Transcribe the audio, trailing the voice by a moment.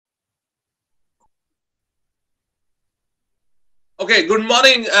Okay, good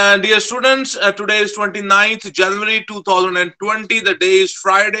morning, dear students. Today is 29th January 2020. The day is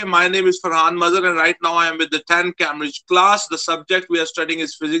Friday. My name is Ferhan Mazher, and right now I am with the 10 Cambridge class. The subject we are studying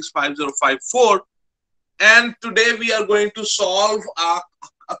is Physics 5054. And today we are going to solve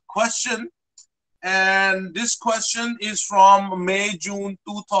a question. And this question is from May-June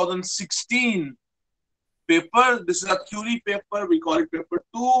 2016 paper. This is a theory paper. We call it paper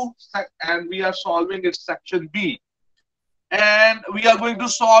 2, and we are solving it section B. And we are going to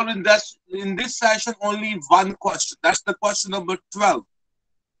solve in this session only one question. That's the question number 12,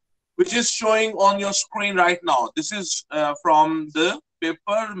 which is showing on your screen right now. This is from the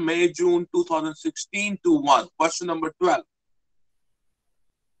paper May-June 2016 to 1. Question number 12.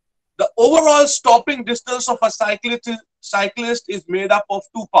 The overall stopping distance of a cyclist is made up of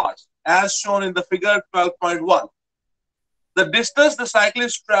two parts, as shown in the figure 12.1. The distance the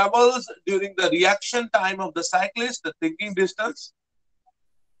cyclist travels during the reaction time of the cyclist, the thinking distance.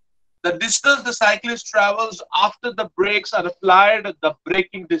 The distance the cyclist travels after the brakes are applied, the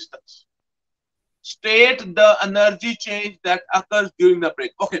braking distance. State the energy change that occurs during the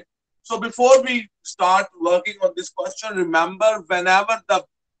brake. Okay, so before we start working on this question, remember whenever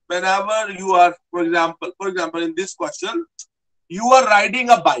you are, for example, in this question, you are riding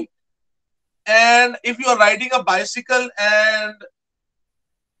a bike. And if you are riding a bicycle and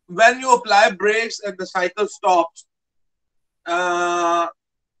when you apply brakes and the cycle stops,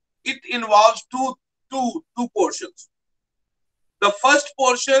 it involves two portions. The first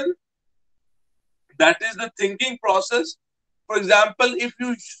portion, that is the thinking process. For example, if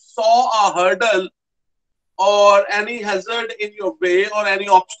you saw a hurdle or any hazard in your way or any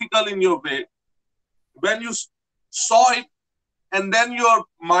obstacle in your way, when you saw it, and then your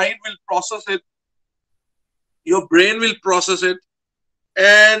mind will process it, your brain will process it,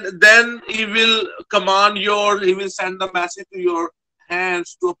 and then he will send the message to your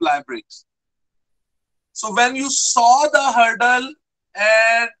hands to apply brakes. So when you saw the hurdle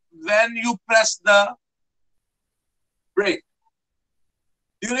and when you press the brake,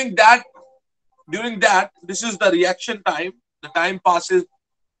 during that, this is the reaction time. The time passes.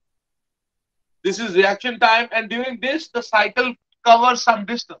 This is reaction time, and during this, the cycle covers some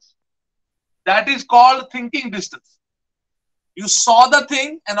distance. That is called thinking distance. You saw the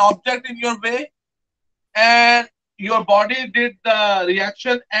thing, an object in your way, and your body did the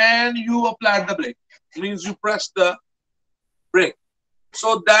reaction, and you applied the brake. It means you pressed the brake.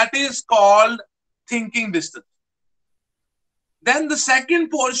 So that is called thinking distance. Then the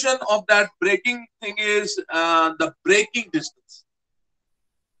second portion of that braking thing is the braking distance.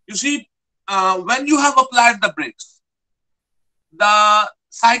 You see, when you have applied the brakes, the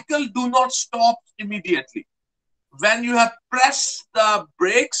cycle do not stop immediately. When you have pressed the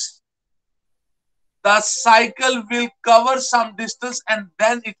brakes, the cycle will cover some distance and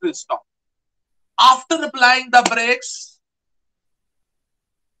then it will stop. After applying the brakes,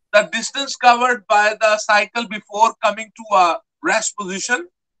 the distance covered by the cycle before coming to a rest position,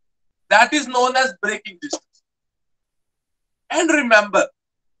 that is known as braking distance. And remember,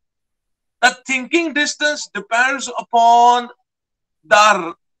 the thinking distance depends upon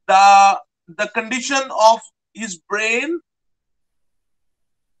the condition of his brain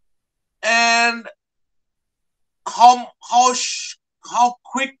and how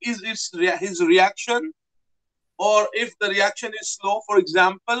quick is his reaction, or if the reaction is slow. For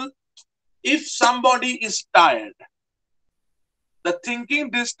example, if somebody is tired, the thinking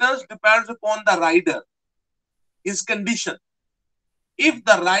distance depends upon the rider, his condition. If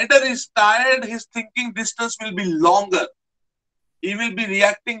the rider is tired, his thinking distance will be longer. He will be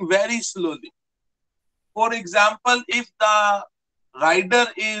reacting very slowly. For example, if the rider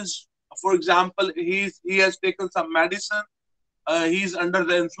is, for example, he has taken some medicine, he is under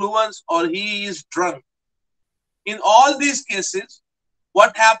the influence, or he is drunk. In all these cases,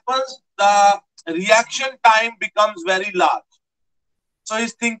 what happens? The reaction time becomes very large. So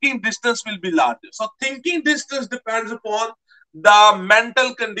his thinking distance will be larger. So thinking distance depends upon the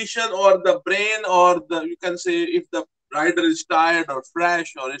mental condition or the brain, or you can say if the rider is tired or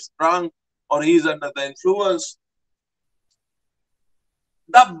fresh or is drunk or he is under the influence.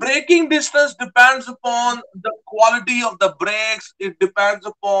 The braking distance depends upon the quality of the brakes. It depends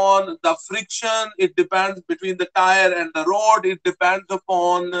upon the friction. It depends between the tire and the road. It depends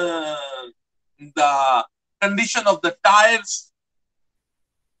upon the condition of the tires.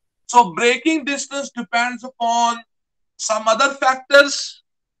 So braking distance depends upon some other factors,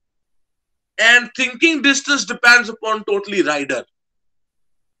 and thinking distance depends upon totally rider.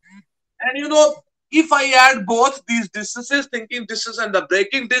 And if I add both these distances, thinking distance and the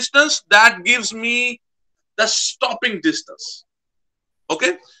braking distance, that gives me the stopping distance.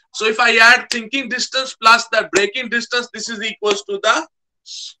 Okay. So if I add thinking distance plus the braking distance, this is equals to the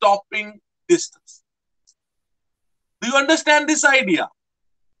stopping distance. Do you understand this idea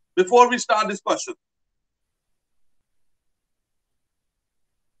before we start this question?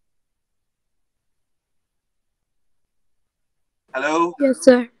 Hello? Yes,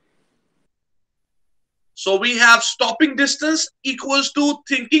 sir. So we have stopping distance equals to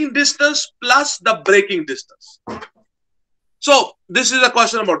thinking distance plus the braking distance. So this is a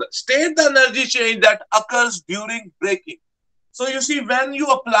question about that. State the energy change that occurs during braking. So you see, when you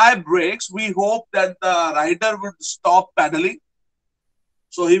apply brakes, we hope that the rider would stop pedaling.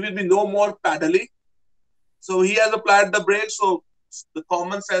 So he will be no more pedaling. So he has applied the brakes. So the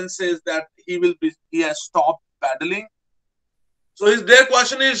common sense says that he has stopped pedaling. So their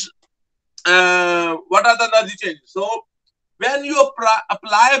question is, what are the energy changes? So when you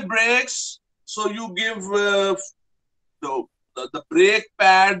apply brakes, so you give the brake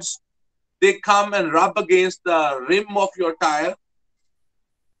pads, they come and rub against the rim of your tire.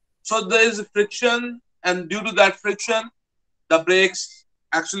 So there is friction, and due to that friction, the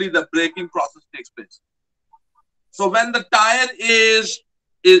braking process takes place. So when the tire is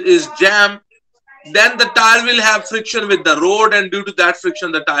jammed, then the tire will have friction with the road, and due to that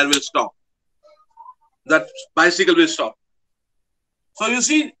friction, the tire will stop. That bicycle will stop. So you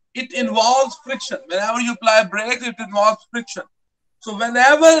see, it involves friction. Whenever you apply brakes, it involves friction. So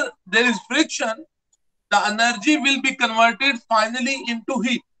whenever there is friction, the energy will be converted finally into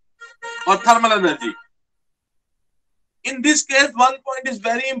heat or thermal energy. In this case, one point is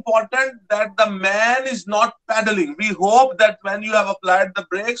very important, that the man is not pedaling. We hope that when you have applied the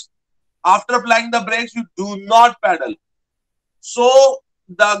brakes, after applying the brakes, you do not pedal. So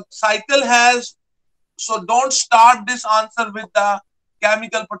the cycle has, so don't start this answer with the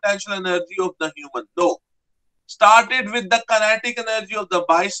chemical potential energy of the human. No. Start it with the kinetic energy of the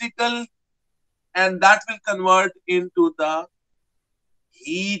bicycle, and that will convert into the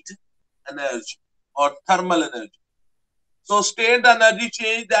heat energy or thermal energy. So state the energy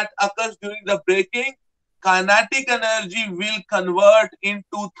change that occurs during the braking. Kinetic energy will convert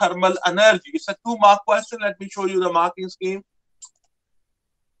into thermal energy. It's a 2-mark question. Let me show you the marking scheme.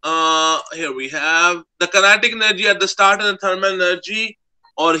 Here we have the kinetic energy at the start and the thermal energy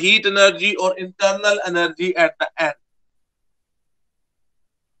or heat energy or internal energy at the end.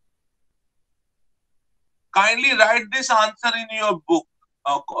 Kindly write this answer in your book,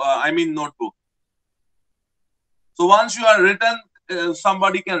 notebook. So once you are written,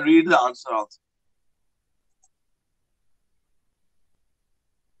 somebody can read the answer also.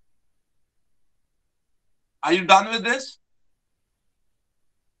 Are you done with this?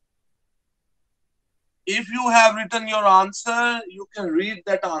 If you have written your answer, you can read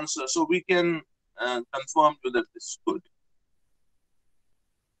that answer so we can confirm you that this is good.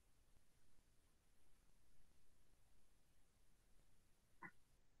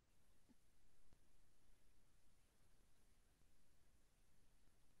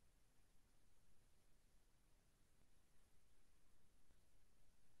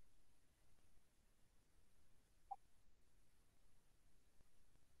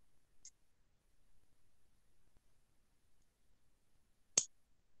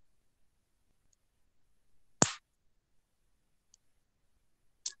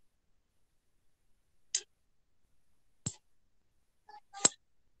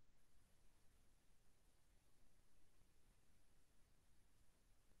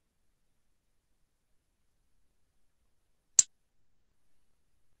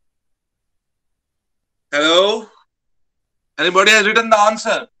 Hello? Anybody has written the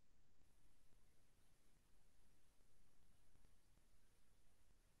answer?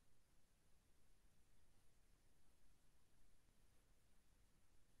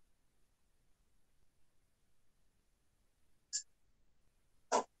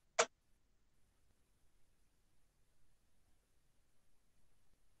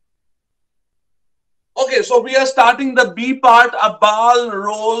 Okay, so we are starting the B part. A ball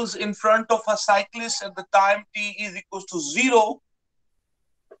rolls in front of a cyclist at the time t is equals to 0,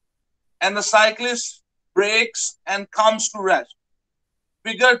 and the cyclist brakes and comes to rest.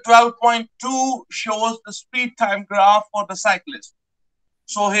 Figure 12.2 shows the speed time graph for the cyclist.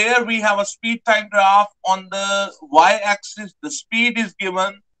 So here we have a speed time graph. On the y-axis, the speed is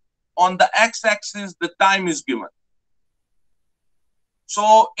given. On the x-axis, the time is given.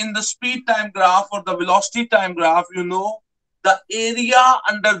 So in the speed time graph or the velocity time graph, the area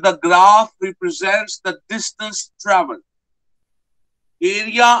under the graph represents the distance traveled.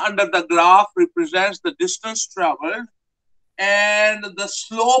 Area under the graph represents the distance traveled, and the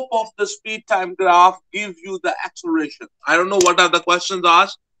slope of the speed time graph gives you the acceleration. I don't know what are the questions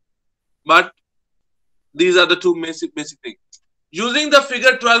asked, but these are the two basic things. Using the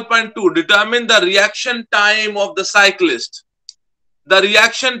figure 12.2, determine the reaction time of the cyclist. The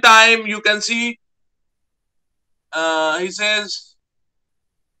reaction time, you can see, he says,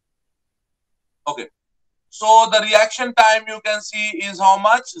 okay. So the reaction time you can see is how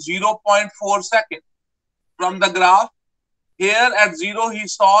much? 0.4 seconds. From the graph, here at 0, he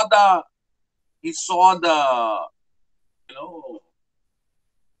saw the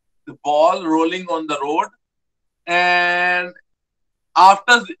the ball rolling on the road, and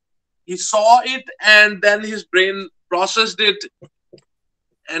after he saw it, and then his brain processed it,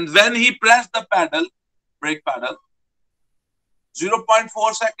 and when he pressed the pedal, brake pedal,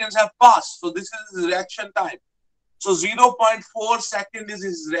 0.4 seconds have passed. So this is his reaction time. So 0.4 second is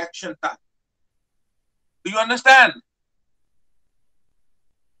his reaction time. Do you understand?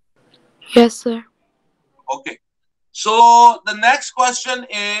 Yes, sir. Okay. So the next question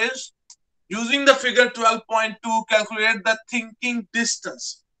is, using the figure 12.2, calculate the thinking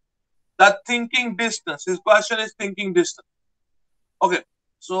distance. The thinking distance. His question is thinking distance. Okay.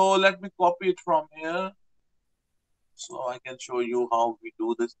 So let me copy it from here, so I can show you how we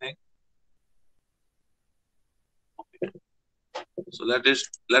do this thing. Okay. So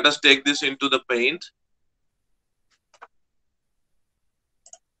let us take this into the paint.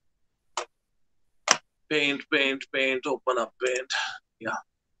 Paint, open up paint. Yeah.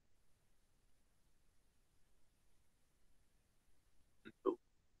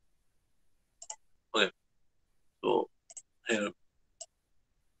 Okay. So here.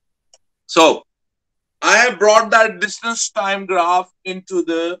 So I have brought that distance time graph into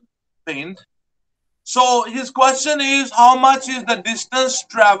the paint. So his question is, how much is the distance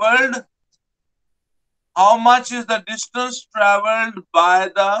traveled? How much is the distance traveled by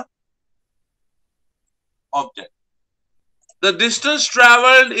the object? The distance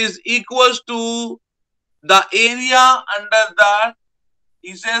traveled is equals to the area under that.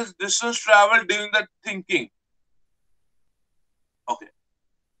 He says distance traveled during the thinking. Okay.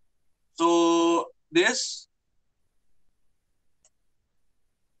 So this.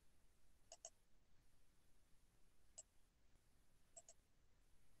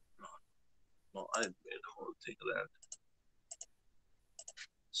 No, I made the whole thing that.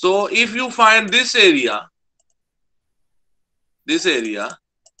 So if you find this area, this area,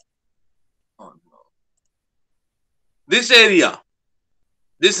 oh no, this area,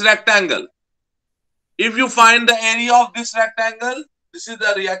 this rectangle. If you find the area of this rectangle, this is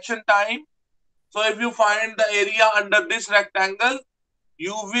the reaction time. So if you find the area under this rectangle,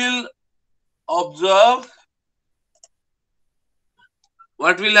 you will observe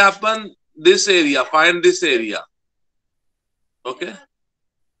what will happen. This area, find this area. Okay.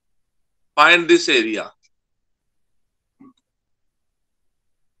 Find this area.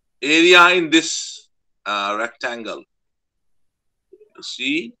 Area in this rectangle.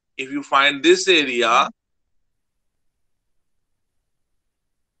 See, if you find this area,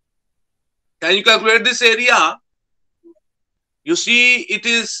 can you calculate this area? You see, it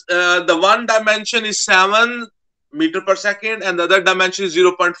is the one dimension is 7 meter per second and the other dimension is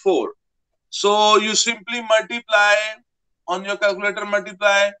 0.4. So you simply multiply on your calculator,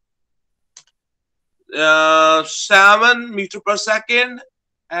 multiply 7 meter per second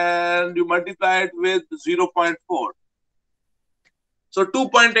and you multiply it with 0.4. So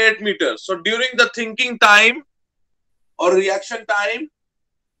 2.8 meters. So during the thinking time or reaction time,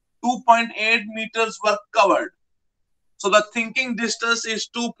 2.8 meters were covered. So the thinking distance is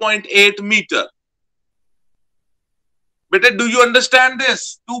 2.8 meter. But do you understand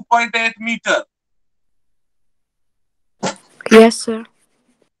this? 2.8 meter. Yes, sir.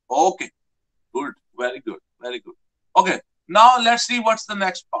 Okay. Good. Very good. Very good. Okay. Now let's see what's the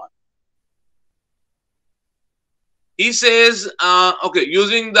next part. He says, okay,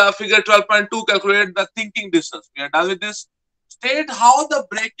 using the figure 12.2, calculate the thinking distance. We are done with this. State how the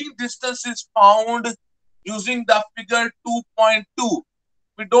braking distance is found using the figure 2.2.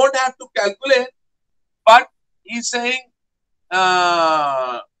 We don't have to calculate, but he's saying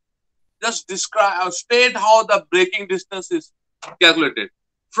just describe or state how the braking distance is calculated.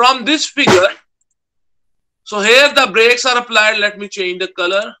 From this figure, so here the brakes are applied. Let me change the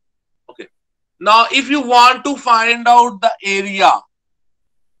color. Okay. Now, if you want to find out the area,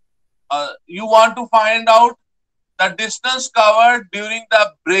 you want to find out the distance covered during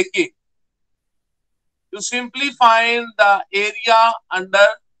the braking, you simply find the area under,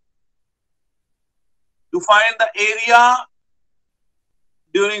 you find the area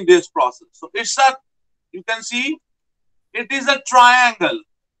during this process. So it's a, you can see It is a triangle.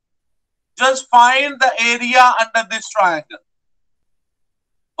 Just find the area under this triangle.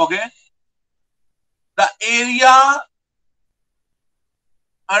 Okay. The area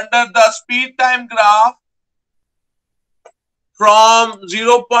under the speed time graph from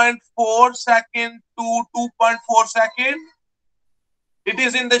 0.4 second to 2.4 second, it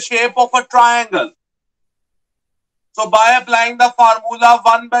is in the shape of a triangle. So by applying the formula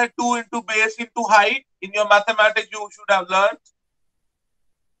 1 by 2 into base into height, in your mathematics you should have learned,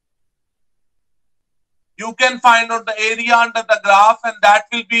 you can find out the area under the graph, and that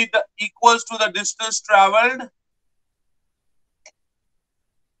will be the equals to the distance traveled.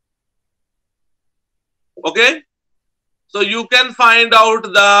 Okay. So you can find out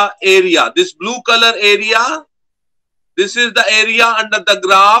the area. This blue color area, this is the area under the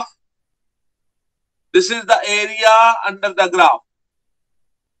graph. This is the area under the graph.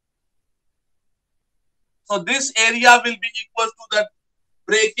 So this area will be equal to the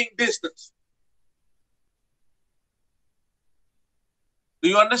braking distance. Do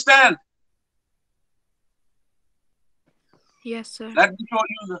you understand? Yes, sir. Let me show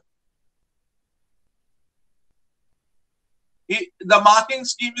you the marking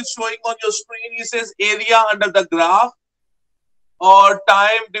scheme is showing on your screen. He says area under the graph, or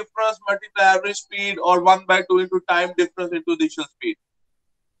time difference multiply average speed, or 1 by 2 into time difference into initial speed.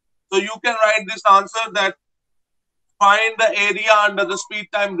 So you can write this answer that find the area under the speed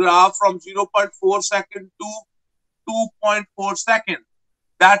time graph from 0.4 second to 2.4 second.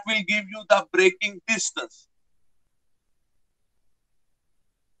 That will give you the braking distance.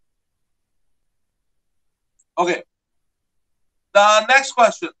 Okay. The next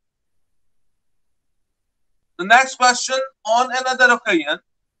question. The next question, on another occasion,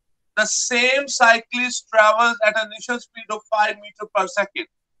 the same cyclist travels at an initial speed of 5 meters per second.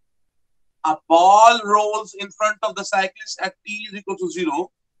 A ball rolls in front of the cyclist at t is equal to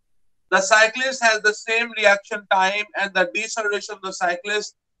 0. The cyclist has the same reaction time, and the deceleration of the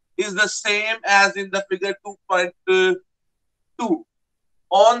cyclist is the same as in the figure 2.2.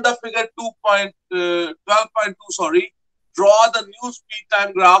 On the figure 12.2, sorry, draw the new speed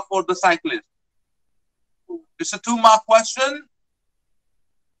time graph for the cyclist. It's a 2-mark question.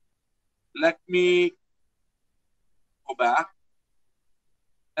 Let me go back.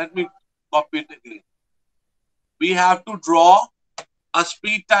 Let me copy it again. We have to draw a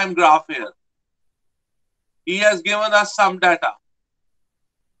speed time graph here. He has given us some data.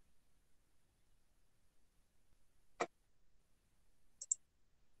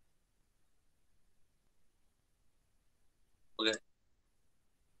 Okay.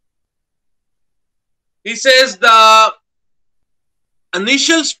 He says the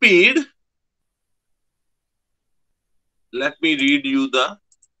initial speed. Let me read you the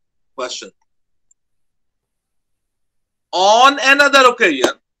question. On another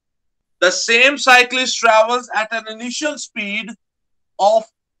occasion, the same cyclist travels at an initial speed of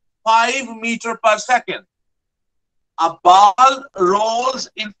 5 meters per second. A ball rolls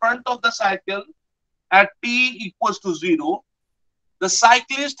in front of the cycle at t equals to 0. The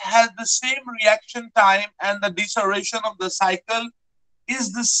cyclist has the same reaction time, and the deceleration of the cycle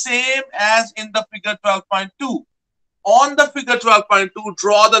is the same as in the figure 12.2. On the figure 12.2,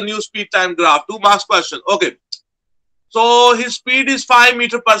 draw the new speed time graph. 2 marks question. Okay. So his speed is 5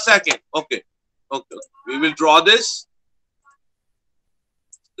 meters per second. Okay. Okay. We will draw this.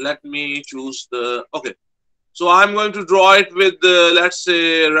 Let me choose the. Okay. So I'm going to draw it with the, let's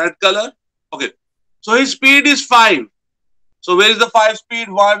say, red color. Okay. So his speed is 5. So where is the 5 speed?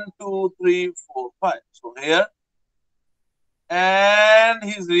 1, 2, 3, 4, 5. So here. And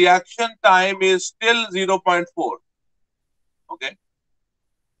his reaction time is still 0.4. Okay.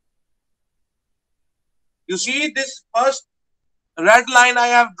 You see this first red line I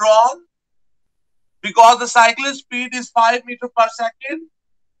have drawn, because the cyclist speed is 5 meters per second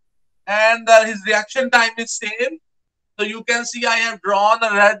and his reaction time is same. So you can see I have drawn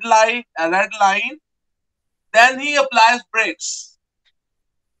a red line. Then he applies brakes,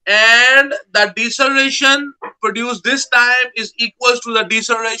 and the deceleration produced this time is equals to the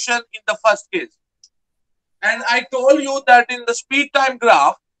deceleration in the first case. And I told you that in the speed time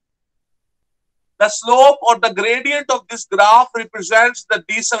graph, the slope or the gradient of this graph represents the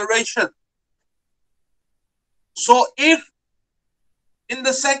deceleration. So if in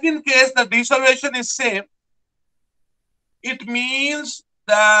the second case the deceleration is same, it means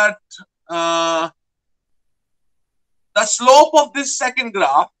that the slope of this second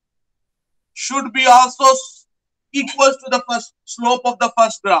graph should be also equal to the first slope of the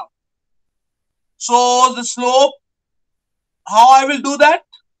first graph. So the slope, how I will do that?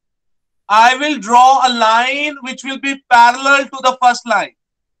 I will draw a line which will be parallel to the first line.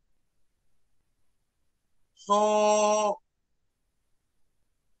 So,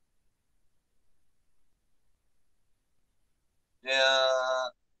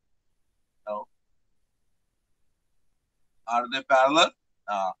 no. Are they parallel?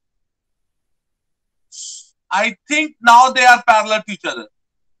 I think now they are parallel to each other.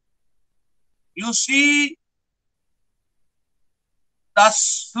 You see, the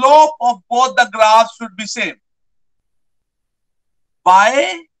slope of both the graphs should be same.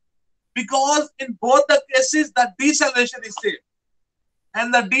 Why? Because in both the cases, the deceleration is same.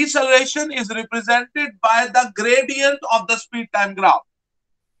 And the deceleration is represented by the gradient of the speed time graph.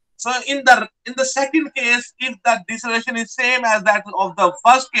 So in the second case, if the deceleration is same as that of the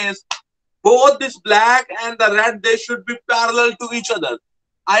first case, both this black and the red, they should be parallel to each other.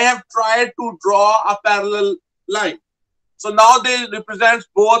 I have tried to draw a parallel line. So now they represent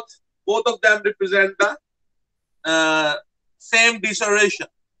both of them represent the same deceleration.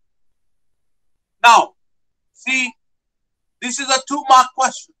 Now, see, this is a 2-mark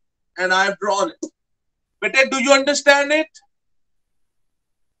question and I have drawn it. Bete, do you understand it?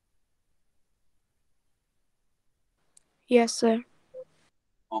 Yes, sir.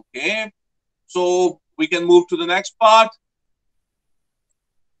 Okay. So we can move to the next part.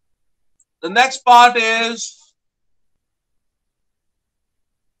 The next part is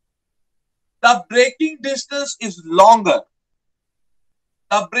the braking distance is longer.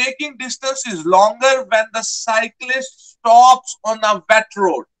 The braking distance is longer when the cyclist stops on a wet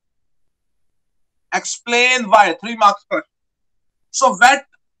road. Explain why. 3 marks question. So wet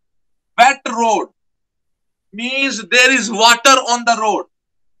road means there is water on the road.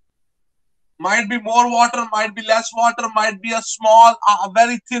 Might be more water, might be less water, might be a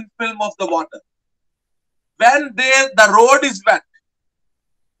very thin film of the water. When the road is wet,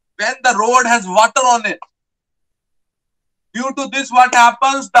 when the road has water on it, due to this, what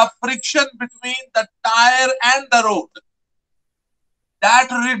happens? The friction between the tire and the road, that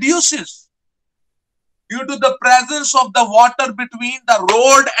reduces. Due to the presence of the water between the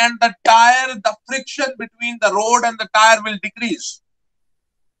road and the tire, the friction between the road and the tire will decrease.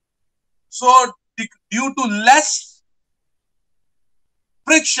 So, due to less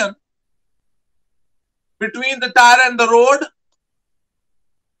friction between the tire and the road,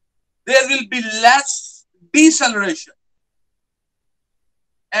 there will be less deceleration.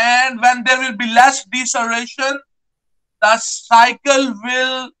 And when there will be less deceleration, the cycle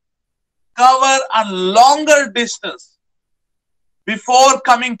will cover a longer distance before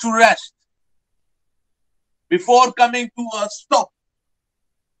coming to rest, before coming to a stop.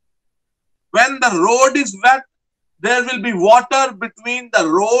 When the road is wet, there will be water between the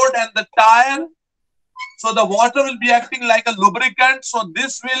road and the tire. So the water will be acting like a lubricant. So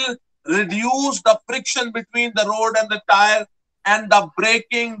this will reduce the friction between the road and the tire, and the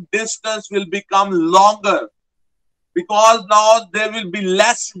braking distance will become longer because now there will be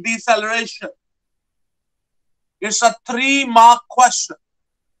less deceleration. It's a 3-mark question.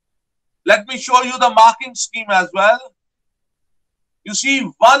 Let me show you the marking scheme as well. You see,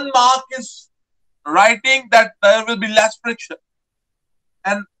 1 mark is writing that there will be less friction.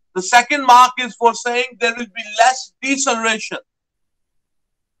 And the second mark is for saying there will be less deceleration.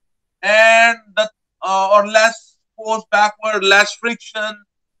 And or less force backward, less friction.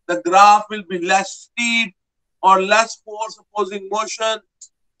 The graph will be less steep or less force opposing motion.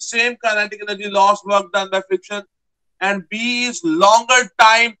 Same kinetic energy loss, work done by friction. And B is longer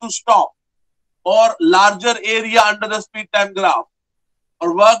time to stop or larger area under the speed time graph.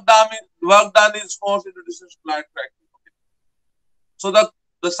 Or work done is force into distance to light tracking. Okay. So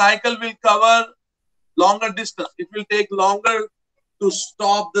the cycle will cover longer distance. It will take longer to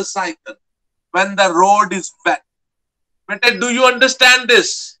stop the cycle when the road is wet. But do you understand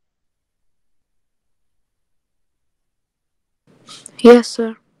this? Yes,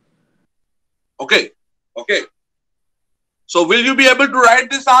 sir. Okay. Okay. So will you be able to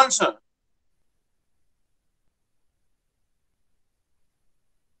write this answer?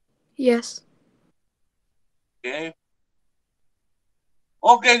 Yes. Okay.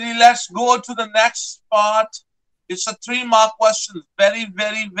 Okay, let's go to the next part. It's a 3-mark question. Very,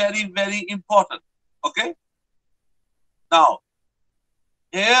 very, very, very important. Okay. Now,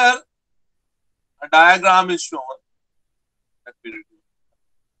 here a diagram is shown. Let me review.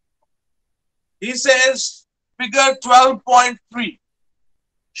 He says figure 12.3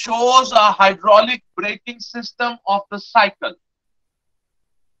 shows a hydraulic braking system of the cycle.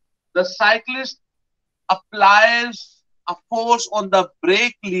 The cyclist applies a force on the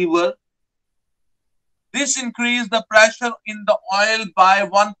brake lever This increased the pressure in the oil by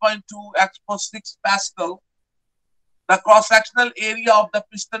 1.2 expo 6 Pascal. The cross-sectional area of the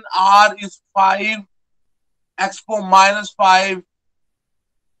piston R is 5 expo minus 5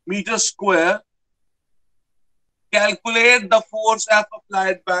 meters square. Calculate the force F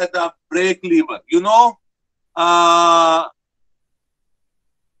applied by the brake lever.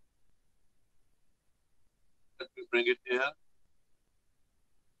 Let me bring it here.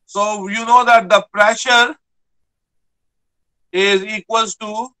 So you know that the pressure is equals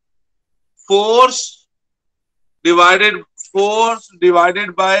to force divided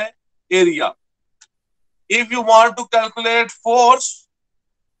by area. If you want to calculate force,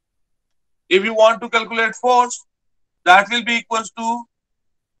 that will be equals to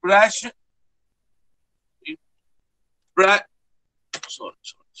pressure.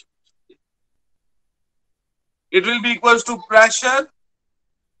 It will be equals to pressure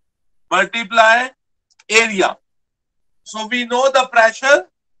multiply area. So we know the pressure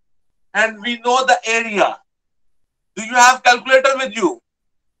and we know the area. Do you have calculator with you?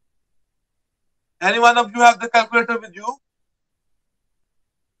 Any one of you have the calculator with you?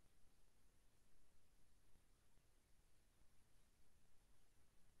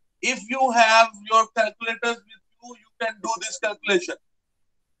 If you have your calculators with you, you can do this calculation.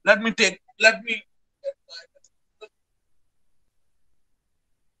 Let me.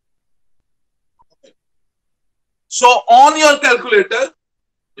 So on your calculator,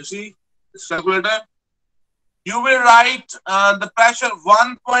 you see this calculator, you will write the pressure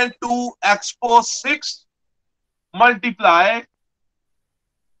 1.2 expo 6 multiply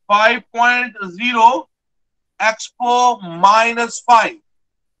 5.0 expo minus 5.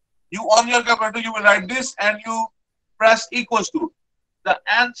 You on your calculator, you will write this and you press equals to. The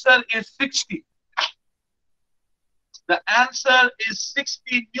answer is 60. The answer is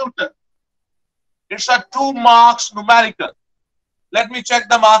 60 Newton. It's a 2 marks numerical. Let me check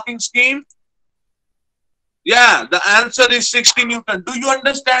the marking scheme. Yeah, the answer is 60 Newton. Do you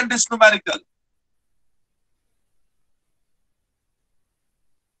understand this numerical?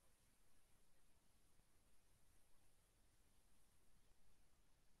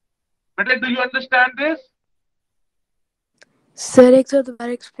 Beta, do you understand this? Sir एक तो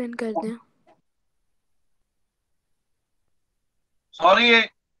दोबारा explain कर दें.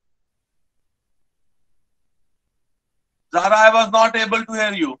 Sorry, Zara, I was not able to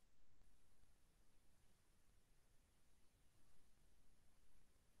hear you.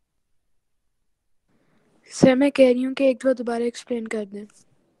 Sir मैं कह रही हूँ कि एक दो दोबारा एक्सप्लेन कर दें.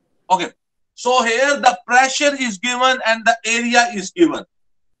 Okay. So here the pressure is given and the area is given.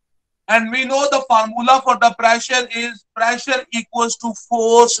 And we know the formula for the pressure is pressure equals to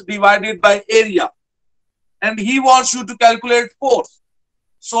force divided by area. And he wants you to calculate force.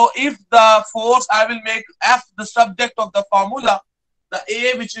 So if the force, I will make F the subject of the formula, the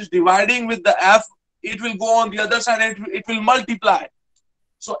A which is dividing with the F, it will go on the other side and it will multiply.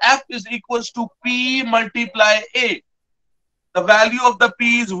 So F is equals to P multiply A. The value of the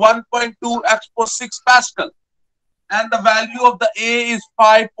P is 1.2 expo 6 Pascal. And the value of the A is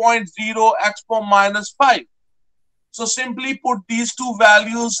 5.0 expo minus 5. So simply put these two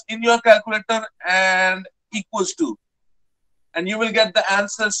values in your calculator and equals to. And you will get the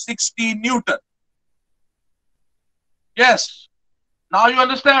answer 60 Newton. Yes. Now you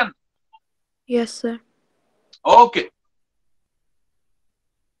understand? Yes, sir. Okay.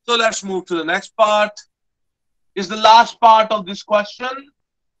 So let's move to the next part. Is the last part of this question.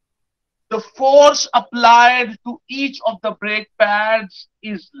 The force applied to each of the brake pads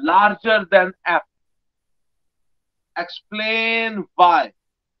is larger than F. Explain why.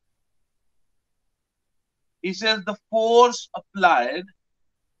 He says the force applied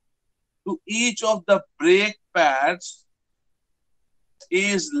to each of the brake pads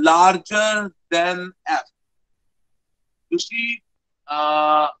is larger than F. You see,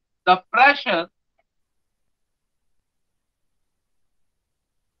 the pressure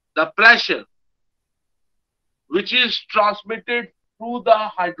which is transmitted through the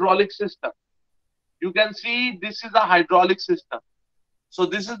hydraulic system. You can see this is a hydraulic system. So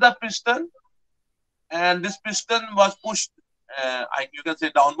this is the piston, and this piston was pushed, you can say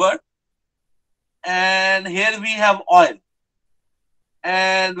downward. And here we have oil.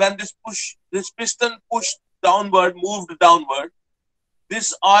 And when this piston pushed downward, moved downward,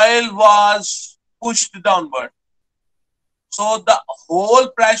 this oil was pushed downward. So the whole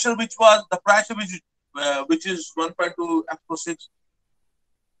pressure, which was the pressure which is 1.2 expo 6,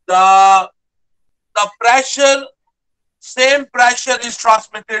 the pressure, same pressure is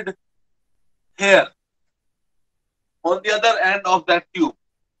transmitted here on the other end of that tube.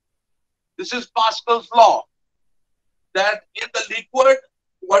 This is Pascal's law, that in the liquid,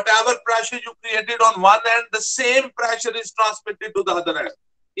 whatever pressure you created on one end, the same pressure is transmitted to the other end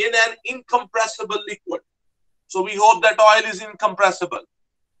in an incompressible liquid. So we hope that oil is incompressible.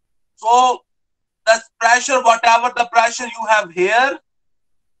 So the pressure, whatever the pressure you have here,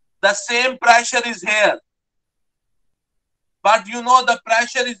 the same pressure is here. But you know the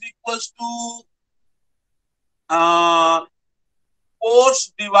pressure is equals to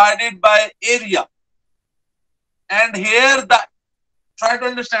force divided by area. And here the, try to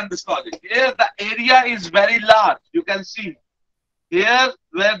understand this logic. Here the area is very large. You can see here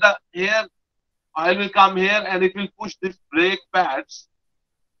where the, here oil will come here and it will push this brake pads.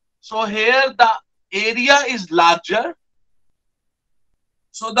 So here the area is larger.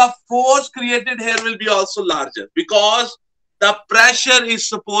 So the force created here will be also larger because the pressure is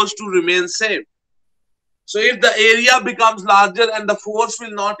supposed to remain same. So if the area becomes larger and the force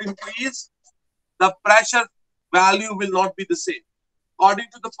will not increase, the pressure value will not be the same. According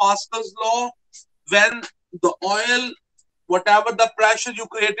to the Pascal's law, when the oil, whatever the pressure you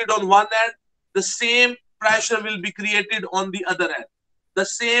created on one end, the same pressure will be created on the other end. The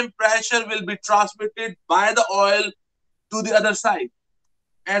same pressure will be transmitted by the oil to the other side.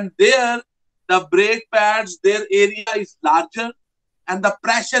 And there, the brake pads, their area is larger and the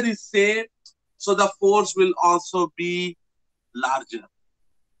pressure is same. So the force will also be larger.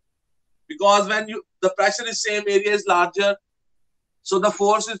 Because when the pressure is same, area is larger. So the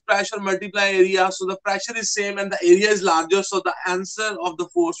force is pressure multiply area. So the pressure is same and the area is larger. So the answer of the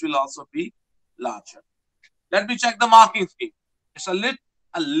force will also be larger. Let me check the marking scheme. It's a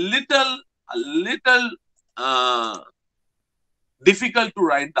little difficult to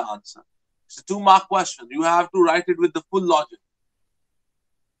write the answer. It's a 2-mark question. You have to write it with the full logic.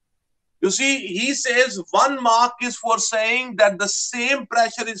 You see, he says 1 mark is for saying that the same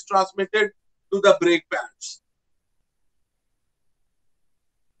pressure is transmitted to the brake pads.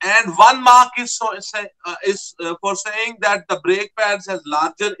 And 1 mark is for saying that the brake pads has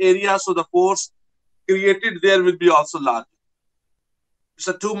larger area, so the force created there will be also larger. It's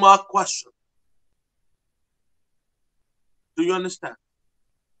a 2-mark question. Do you understand?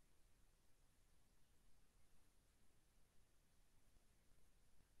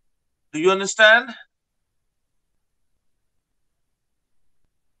 Do you understand?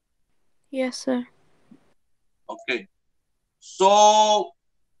 Yes, sir. Okay. So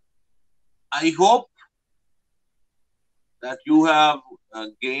I hope that you have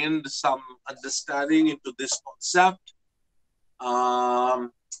gained some understanding into this concept.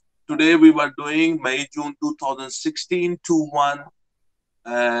 Today we were doing May-June 2016 2-1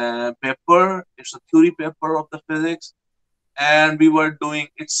 paper. It's a theory paper of the physics. And we were doing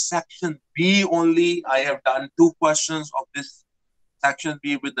its section B only. I have done 2 questions of this section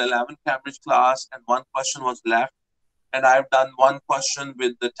B with the 11th Cambridge class and 1 question was left. And I've done 1 question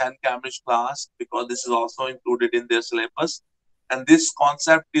with the 10th Cambridge class because this is also included in their syllabus. And this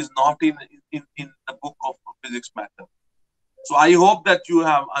concept is not in the book of physics matter. So I hope that you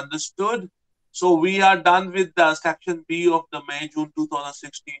have understood. So we are done with the section B of the May-June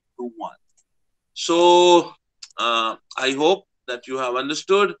 2016 2-1. So I hope that you have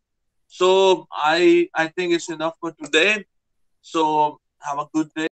understood. So I think it's enough for today. So have a good day.